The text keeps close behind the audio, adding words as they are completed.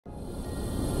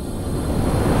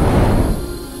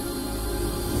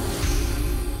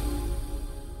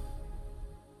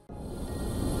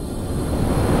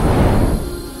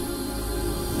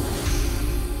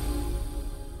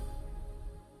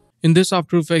In this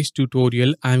After Effects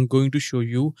tutorial, I'm going to show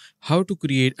you how to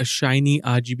create a shiny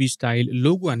RGB style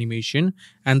logo animation,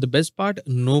 and the best part,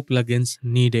 no plugins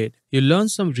needed. You'll learn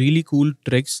some really cool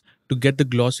tricks to get the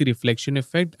glossy reflection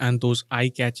effect and those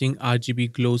eye-catching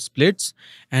RGB glow splits.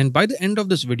 And by the end of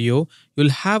this video, you'll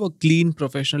have a clean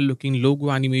professional looking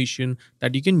logo animation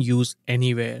that you can use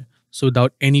anywhere. So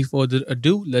without any further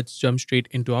ado, let's jump straight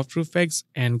into After Effects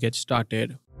and get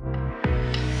started.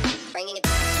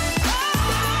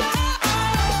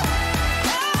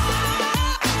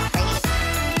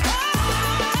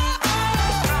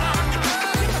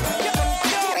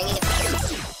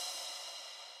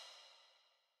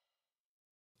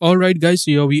 Alright guys,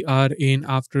 so here we are in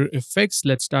After Effects.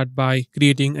 Let's start by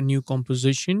creating a new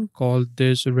composition called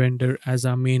this render as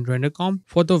our main render comp.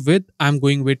 For the width, I'm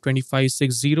going with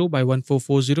 2560 by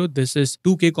 1440. This is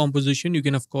 2K composition. You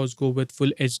can of course go with full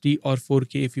HD or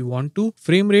 4K if you want to.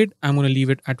 Frame rate, I'm going to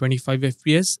leave it at 25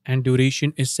 FPS and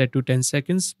duration is set to 10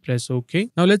 seconds. Press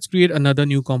OK. Now let's create another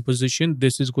new composition.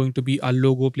 This is going to be a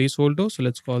logo placeholder. So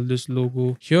let's call this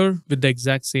logo here with the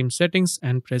exact same settings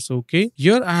and press OK.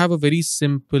 Here I have a very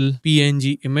simple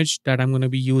PNG image that I'm going to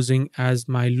be using as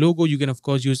my logo. You can of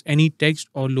course use any text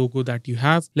or logo that you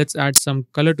have. Let's add some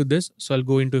color to this. So I'll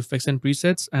go into effects and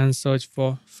presets and search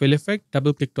for fill effect.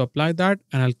 Double click to apply that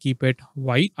and I'll keep it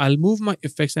white. I'll move my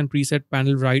effects and preset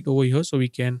panel right over here so we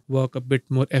can work a bit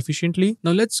more efficiently.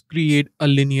 Now let's create a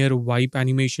linear wipe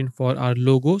animation for our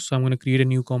logo. So I'm going to create a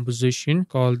new composition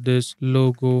called this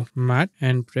logo matte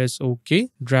and press OK.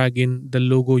 Drag in the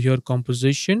logo here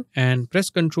composition and press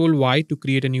Ctrl Y to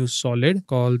create a new solid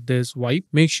called this wipe.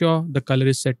 Make sure the color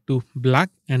is set to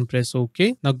black and press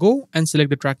OK. Now go and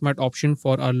select the track matte option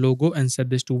for our logo and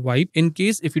set this to wipe. In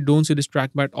case if you don't see this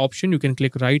track matte option, you can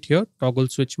click right here, toggle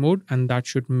switch mode, and that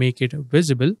should make it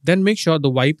visible. Then make sure the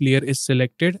wipe layer is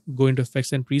selected. Go into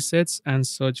effects and presets and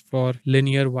search for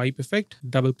linear wipe effect.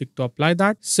 Double click to apply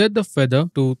that. Set the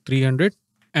feather to 300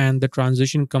 and the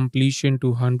transition completion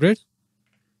to 100.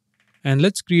 And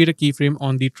let's create a keyframe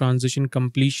on the transition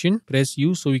completion. Press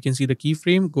U so we can see the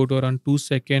keyframe. Go to around 2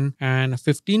 seconds and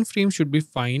 15 frames should be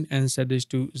fine and set this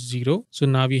to 0. So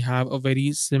now we have a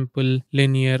very simple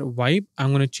linear wipe. I'm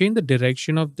going to change the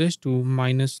direction of this to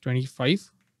 -25.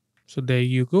 So there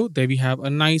you go. There we have a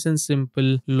nice and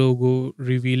simple logo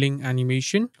revealing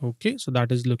animation. Okay, so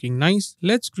that is looking nice.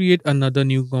 Let's create another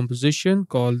new composition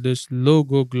called this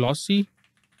logo glossy.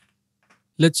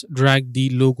 Let's drag the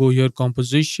logo here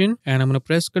composition and I'm going to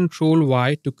press Ctrl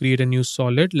Y to create a new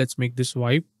solid. Let's make this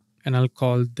wipe and I'll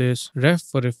call this ref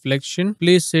for reflection.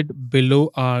 Place it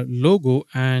below our logo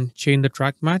and change the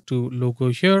track matte to logo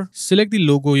here. Select the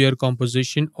logo here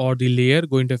composition or the layer.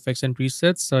 Go into effects and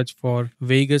presets, search for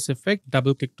Vegas effect.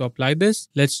 Double click to apply this.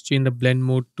 Let's change the blend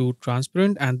mode to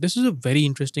transparent, and this is a very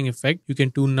interesting effect. You can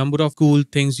do a number of cool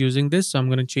things using this. So I'm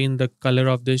going to change the color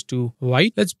of this to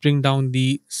white. Let's bring down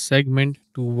the segment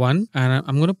to 1 and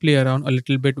I'm going to play around a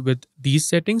little bit with these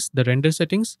settings, the render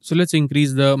settings. So let's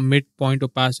increase the midpoint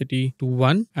opacity to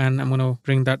 1 and I'm going to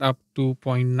bring that up to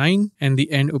 0.9 and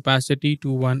the end opacity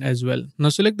to 1 as well. Now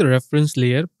select the reference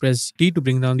layer, press T to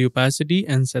bring down the opacity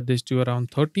and set this to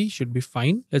around 30, should be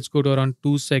fine. Let's go to around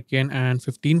 2 seconds and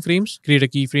 15 frames. Create a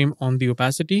keyframe on the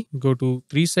opacity, go to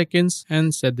 3 seconds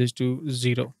and set this to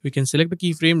 0. We can select the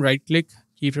keyframe, right click,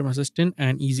 keyframe assistant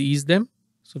and easy ease them.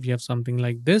 So we have something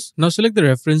like this. Now select the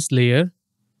reference layer,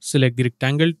 select the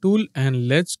rectangle tool and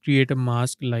let's create a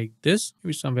mask like this.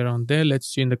 Maybe somewhere around there.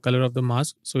 Let's change the color of the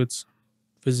mask so it's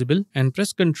visible and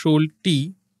press Ctrl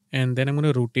T and then I'm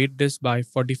going to rotate this by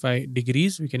 45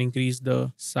 degrees. We can increase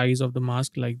the size of the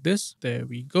mask like this. There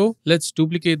we go. Let's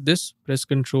duplicate this. Press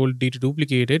Ctrl D to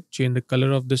duplicate it. Change the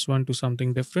color of this one to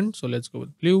something different. So let's go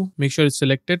with blue. Make sure it's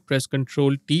selected. Press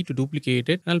Ctrl T to duplicate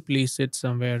it. I'll place it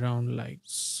somewhere around like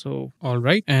so. All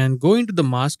right. And go into the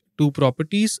mask to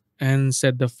properties and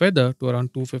set the feather to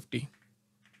around 250.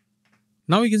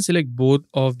 Now we can select both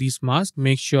of these masks.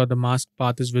 Make sure the mask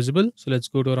path is visible. So let's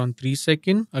go to around 3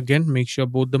 seconds. Again, make sure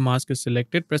both the mask is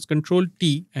selected. Press Ctrl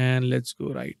T and let's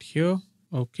go right here.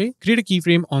 Okay. Create a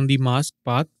keyframe on the mask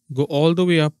path. Go all the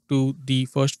way up to the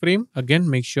first frame. Again,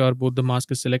 make sure both the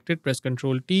mask is selected. Press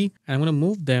Ctrl T and I'm going to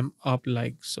move them up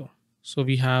like so. So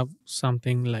we have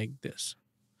something like this.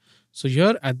 So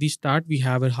here at the start, we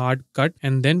have a hard cut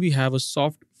and then we have a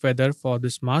soft feather for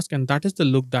this mask, and that is the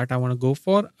look that I want to go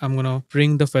for. I'm going to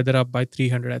bring the feather up by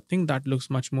 300. I think that looks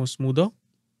much more smoother.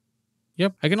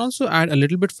 Yep. I can also add a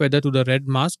little bit feather to the red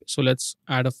mask. So let's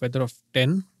add a feather of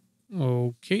 10.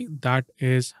 Okay. That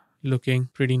is looking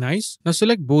pretty nice. Now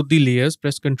select both the layers,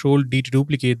 press Ctrl D to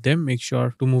duplicate them, make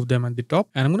sure to move them at the top.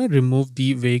 And I'm going to remove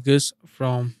the Vegas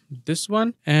from this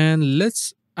one and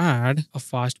let's add a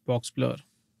fast box blur.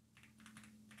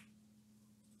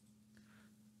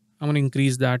 I'm going to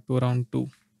increase that to around 2.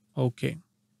 Okay.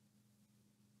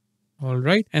 All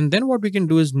right. And then what we can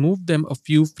do is move them a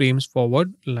few frames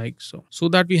forward like so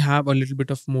that we have a little bit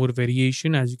of more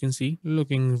variation, as you can see,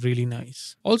 looking really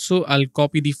nice. Also, I'll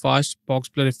copy the fast box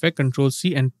blur effect, Control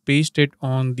C, and paste it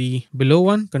on the below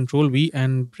one, Control V,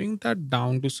 and bring that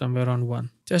down to somewhere on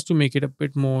 1 just to make it a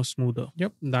bit more smoother.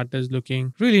 Yep, that is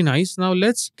looking really nice. Now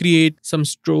let's create some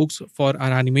strokes for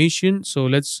our animation. So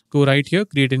let's go right here,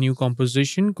 create a new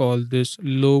composition, call this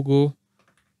logo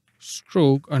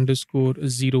stroke underscore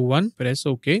 01. Press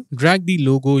OK. Drag the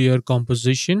logo here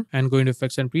composition and go into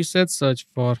effects and presets, search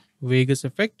for Vegas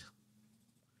effect.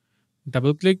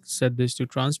 Double click, set this to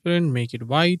transparent, make it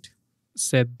white,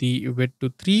 set the width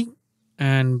to 3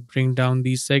 and bring down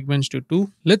these segments to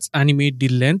 2. Let's animate the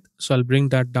length. So I'll bring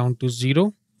that down to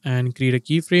 0 and create a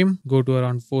keyframe. Go to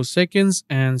around 4 seconds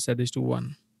and set this to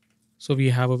 1. So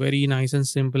we have a very nice and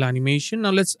simple animation.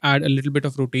 Now let's add a little bit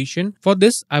of rotation. For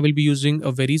this, I will be using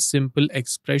a very simple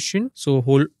expression. So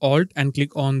hold Alt and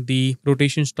click on the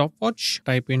rotation stopwatch.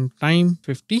 Type in time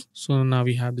 50. So now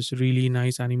we have this really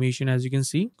nice animation, as you can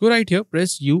see. Go right here,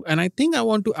 press U, and I think I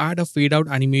want to add a fade out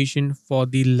animation for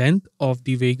the length of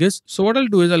the Vegas. So what I'll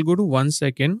do is I'll go to 1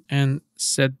 second and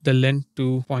set the length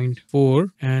to 0.4.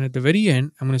 And at the very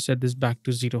end, I'm going to set this back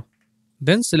to 0.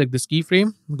 Then select this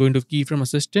keyframe, go into keyframe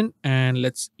assistant, and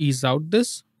let's ease out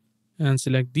this and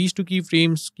select these two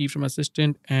keyframes, keyframe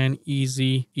assistant and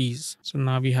easy ease. So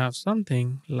now we have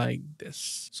something like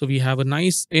this. So we have a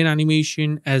nice in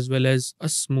animation as well as a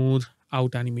smooth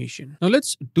out animation. Now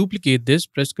let's duplicate this,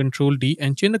 press Ctrl D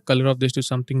and change the color of this to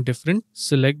something different.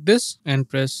 Select this and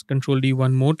press Ctrl D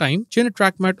one more time. Change the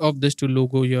track matte of this to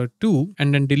logo year 2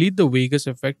 and then delete the Vegas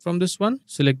effect from this one.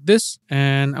 Select this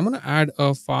and I'm going to add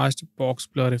a fast box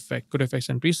blur effect. Go to effects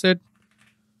and preset.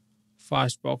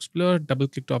 Fast box blur, double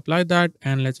click to apply that,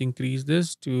 and let's increase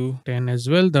this to 10 as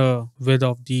well, the width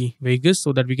of the Vegas,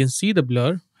 so that we can see the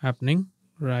blur happening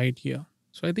right here.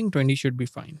 So I think 20 should be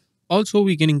fine. Also,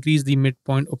 we can increase the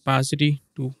midpoint opacity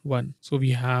to 1. So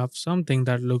we have something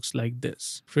that looks like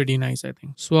this. Pretty nice, I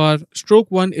think. So our stroke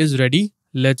 1 is ready.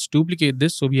 Let's duplicate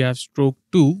this. So we have stroke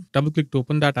 2. Double click to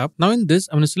open that up. Now in this,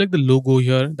 I'm going to select the logo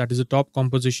here. That is the top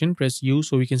composition. Press U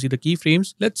so we can see the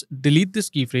keyframes. Let's delete this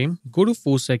keyframe. Go to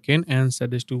 4 second and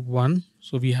set this to 1.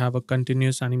 So we have a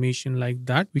continuous animation like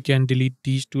that. We can delete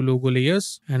these two logo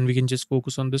layers and we can just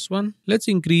focus on this one. Let's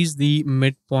increase the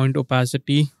midpoint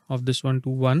opacity of this one to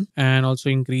 1 and also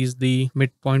increase the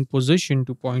midpoint position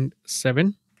to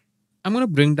 0.7. I'm going to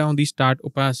bring down the start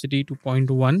opacity to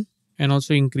 0.1 and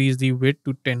also increase the width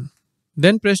to 10.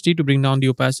 Then press T to bring down the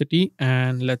opacity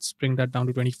and let's bring that down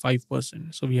to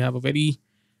 25%. So we have a very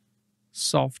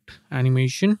soft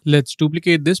animation. Let's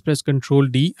duplicate this, press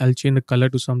Ctrl D. I'll change the color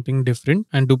to something different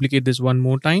and duplicate this one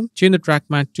more time. Change the track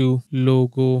matte to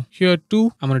logo here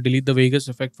too. I'm going to delete the Vegas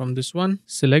effect from this one.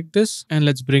 Select this and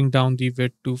let's bring down the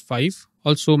width to 5.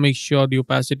 Also make sure the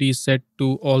opacity is set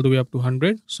to all the way up to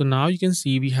 100. So now you can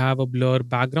see we have a blur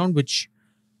background which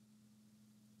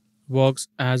works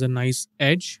as a nice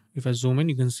edge. If I zoom in,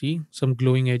 you can see some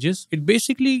glowing edges. It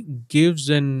basically gives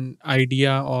an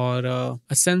idea or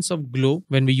a sense of glow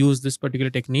when we use this particular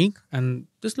technique. And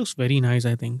this looks very nice,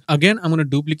 I think. Again, I'm going to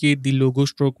duplicate the logo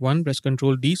stroke 1, press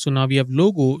Ctrl D. So now we have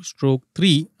logo stroke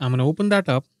 3. I'm going to open that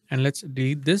up and let's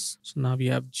delete this. So now we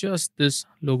have just this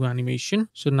logo animation.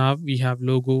 So now we have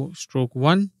logo stroke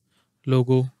 1,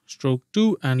 logo stroke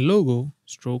 2 and logo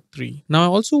stroke 3. Now I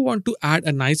also want to add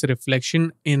a nice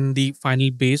reflection in the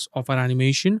final base of our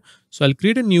animation. So I'll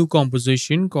create a new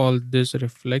composition called this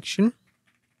reflection.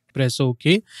 Press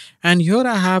OK. And here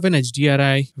I have an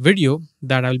HDRI video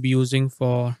that I'll be using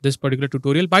for this particular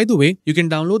tutorial. By the way, you can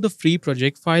download the free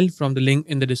project file from the link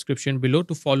in the description below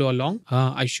to follow along.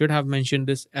 I should have mentioned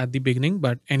this at the beginning,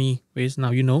 but anyways,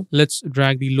 now you know. Let's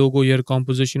drag the logo here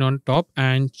composition on top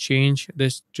and change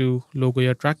this to logo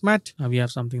here track matte. Now we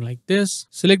have something like this.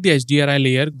 Select the HDRI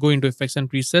layer, go into effects and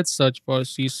presets, search for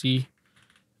CC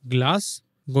glass.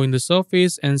 Go in the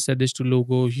surface and set this to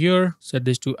logo here, set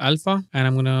this to alpha, and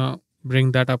I'm gonna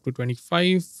bring that up to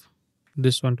 25,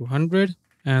 this one to 100,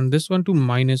 and this one to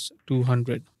minus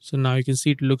 200. So now you can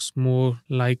see it looks more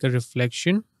like a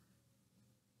reflection.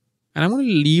 And I'm going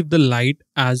to leave the light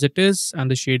as it is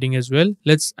and the shading as well.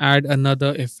 Let's add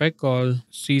another effect called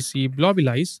CC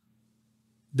Blobilize.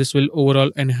 This will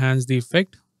overall enhance the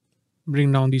effect.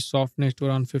 Bring down the softness to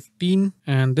around 15,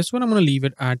 and this one I'm going to leave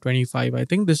it at 25. I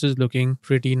think this is looking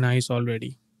pretty nice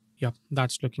already. Yep,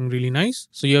 that's looking really nice.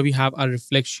 So here we have our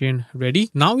reflection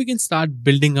ready. Now we can start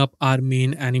building up our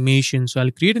main animation. So I'll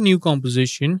create a new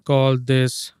composition, called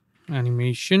this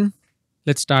animation.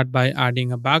 Let's start by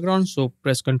adding a background. So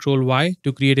press Ctrl Y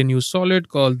to create a new solid,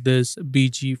 called this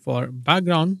BG for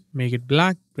background. Make it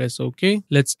black, press OK.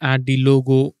 Let's add the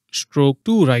logo stroke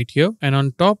 2 right here, and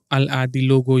on top I'll add the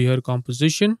logo here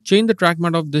composition. Change the track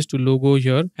matte of this to logo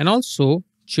here, and also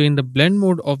change the blend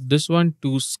mode of this one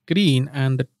to screen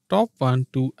and the top one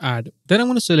to add. Then I'm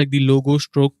going to select the logo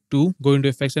stroke 2, go into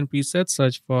effects and presets,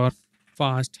 search for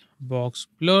fast box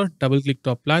blur, double click to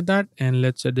apply that, and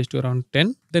let's set this to around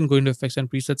 10. Then go into effects and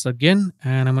presets again,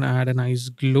 and I'm going to add a nice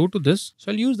glow to this.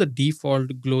 So I'll use the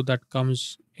default glow that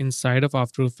comes inside of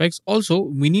After Effects. Also,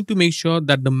 we need to make sure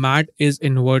that the matte is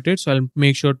inverted, so I'll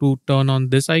make sure to turn on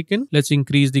this icon. Let's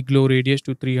increase the glow radius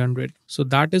to 300. So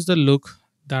that is the look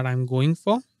that I'm going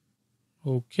for.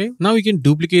 Okay, now we can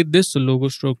duplicate this. So logo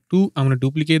stroke 2, I'm going to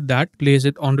duplicate that, place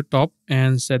it on the top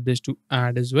and set this to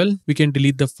add as well. We can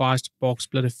delete the fast box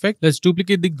blur effect. Let's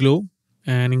duplicate the glow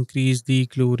and increase the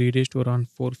glow radius to around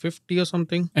 450 or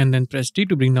something, and then press T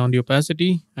to bring down the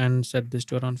opacity and set this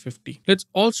to around 50. Let's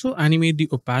also animate the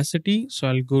opacity. So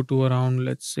I'll go to around,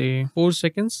 let's say, 4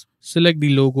 seconds. Select the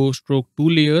logo stroke 2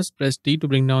 layers, press T to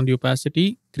bring down the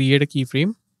opacity, create a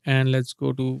keyframe, and let's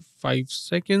go to 5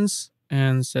 seconds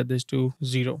and set this to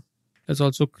 0. Let's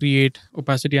also create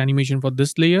opacity animation for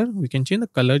this layer. We can change the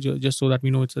color just so that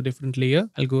we know it's a different layer.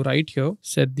 I'll go right here,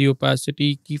 set the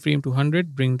opacity keyframe to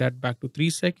 100, bring that back to 3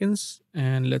 seconds,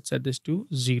 and let's set this to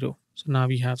 0. So now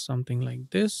we have something like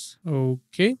this.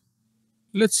 Okay.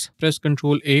 Let's press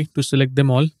Ctrl A to select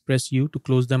them all, press U to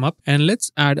close them up, and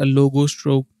let's add a logo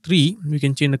stroke 3. We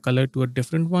can change the color to a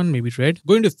different one, maybe red.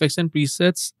 Go into effects and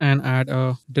presets and add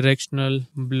a directional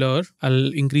blur.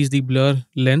 I'll increase the blur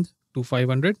length to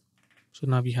 500. So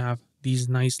now we have these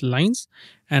nice lines,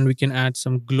 and we can add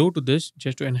some glow to this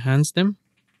just to enhance them.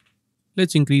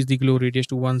 Let's increase the glow radius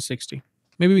to 160.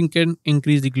 Maybe we can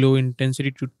increase the glow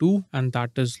intensity to 2, and that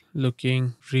is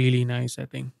looking really nice, I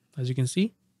think. As you can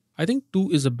see, I think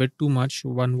 2 is a bit too much,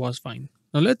 1 was fine.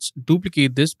 Now let's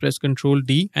duplicate this, press Ctrl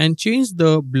D and change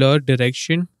the blur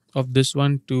direction of this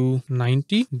one to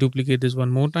 90. Duplicate this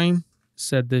one more time,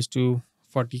 set this to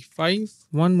 45,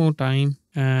 one more time,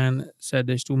 and set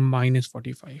this to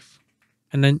 -45.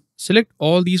 And then select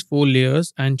all these 4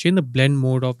 layers and change the blend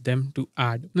mode of them to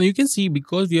add. Now you can see,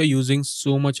 because we are using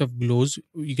so much of glows,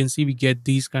 you can see we get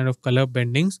these kind of color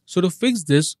bendings. So to fix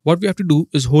this, what we have to do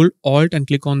is hold Alt and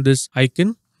click on this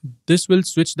icon. This will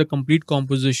switch the complete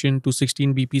composition to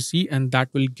 16 BPC, and that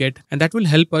will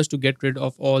help us to get rid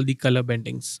of all the color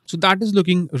bendings. So that is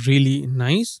looking really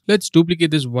nice. Let's duplicate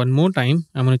this one more time.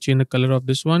 I'm going to change the color of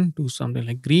this one to something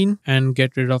like green and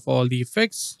get rid of all the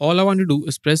effects. All I want to do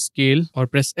is press scale or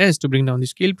press S to bring down the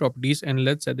scale properties, and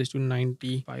let's set this to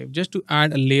 95 just to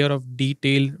add a layer of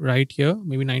detail right here.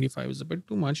 Maybe 95 is a bit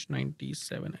too much.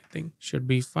 97 I think should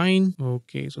be fine.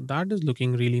 Okay, so that is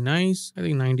looking really nice. I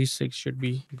think 96 should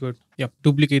be good. Yep.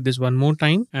 Duplicate this one more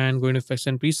time and go into effects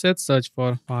and presets, search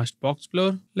for fast box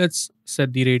blur. Let's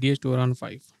set the radius to around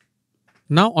 5.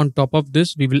 Now on top of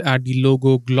this, we will add the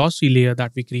logo glossy layer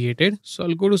that we created. So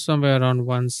I'll go to somewhere around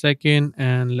 1 second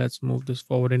and let's move this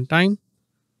forward in time.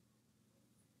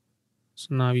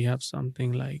 So now we have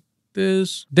something like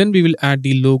this. Then we will add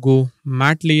the logo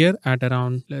matte layer at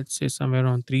around, let's say somewhere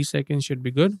around 3 seconds should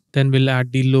be good. Then we'll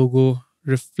add the logo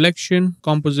reflection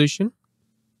composition.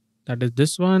 That is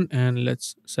this one, and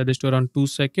let's set this to around 2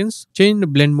 seconds. Change the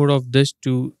blend mode of this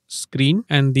to screen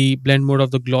and the blend mode of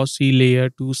the glossy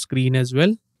layer to screen as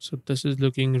well. So this is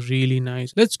looking really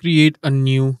nice. Let's create a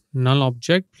new null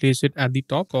object, place it at the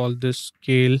top, call this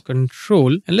scale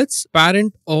control, and let's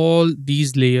parent all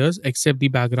these layers except the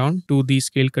background to the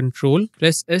scale control.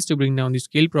 Press S to bring down the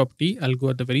scale property. I'll go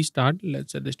at the very start.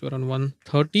 Let's set this to around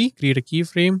 130. Create a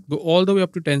keyframe. Go all the way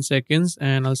up to 10 seconds,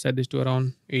 and I'll set this to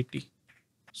around 80.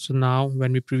 So now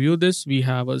when we preview this, we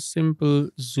have a simple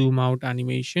zoom out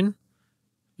animation,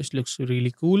 which looks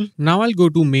really cool. Now I'll go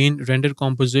to main render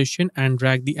composition and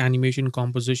drag the animation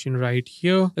composition right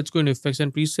here. Let's go into effects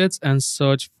and presets and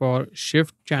search for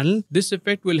shift channel. This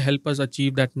effect will help us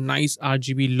achieve that nice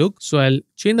RGB look. So I'll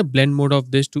change the blend mode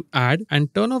of this to add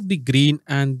and turn off the green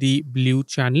and the blue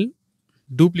channel.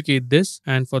 Duplicate this,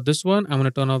 and for this one I'm going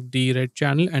to turn off the red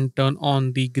channel and turn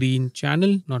on the green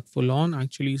channel, not full on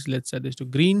actually. So let's set this to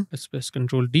green. Let's press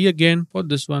Ctrl D again. For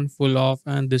this one, full off,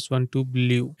 and this one to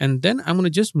blue, and then I'm going to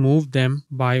just move them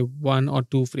by 1 or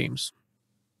 2 frames.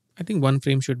 I think 1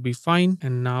 frame should be fine,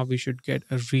 and now we should get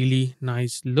a really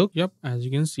nice look. Yep, as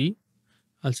you can see,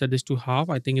 I'll set this to half.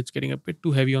 I think it's getting a bit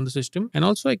too heavy on the system. And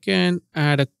also I can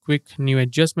add a quick new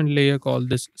adjustment layer called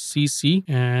this CC,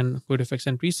 and go to effects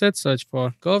and presets, search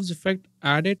for curves effect,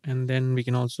 add it, and then we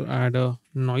can also add a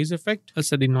noise effect. I'll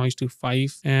set the noise to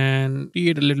 5 and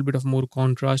create a little bit of more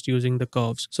contrast using the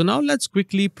curves. So now let's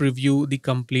quickly preview the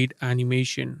complete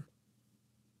animation.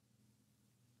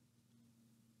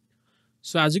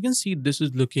 So as you can see, this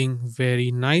is looking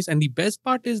very nice. And the best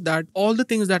part is that all the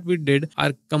things that we did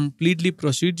are completely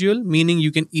procedural, meaning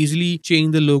you can easily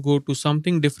change the logo to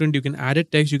something different. You can add a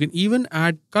text, you can even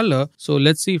add color. So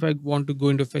let's see if I want to go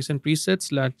into effects and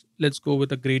presets. Let's go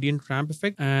with a gradient ramp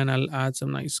effect, and I'll add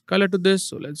some nice color to this.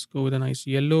 So let's go with a nice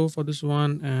yellow for this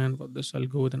one. And for this, I'll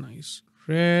go with a nice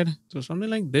red. So something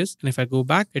like this. And if I go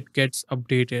back, it gets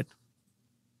updated.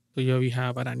 So here we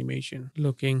have our animation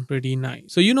looking pretty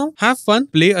nice. So, have fun,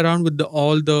 play around with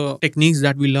all the techniques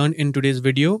that we learned in today's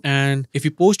video. And if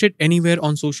you post it anywhere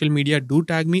on social media, do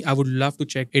tag me. I would love to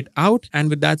check it out. And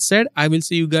with that said, I will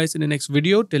see you guys in the next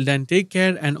video. Till then, take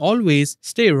care and always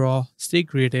stay raw, stay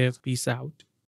creative. Peace out.